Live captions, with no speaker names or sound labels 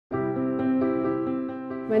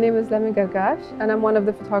My name is Lamya Gargash, and I'm one of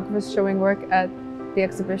the photographers showing work at the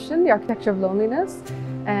exhibition, The Architecture of Loneliness.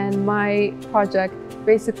 And my project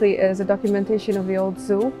basically is a documentation of the old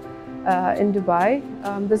zoo in Dubai.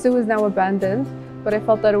 The zoo is now abandoned, but I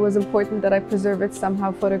felt that it was important that I preserve it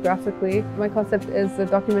somehow photographically. My concept is the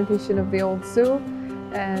documentation of the old zoo,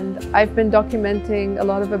 and I've been documenting a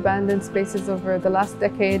lot of abandoned spaces over the last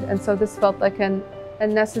decade, and so this felt like a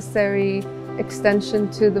necessary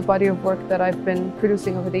extension to the body of work that I've been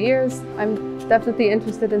producing over the years. I'm definitely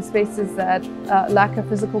interested in spaces that lack a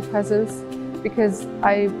physical presence, because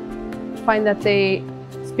I find that they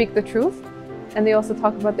speak the truth and they also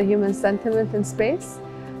talk about the human sentiment in space.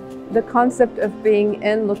 The concept of being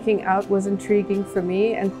in, looking out was intriguing for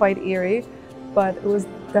me and quite eerie, but it was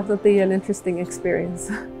definitely an interesting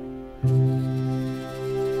experience.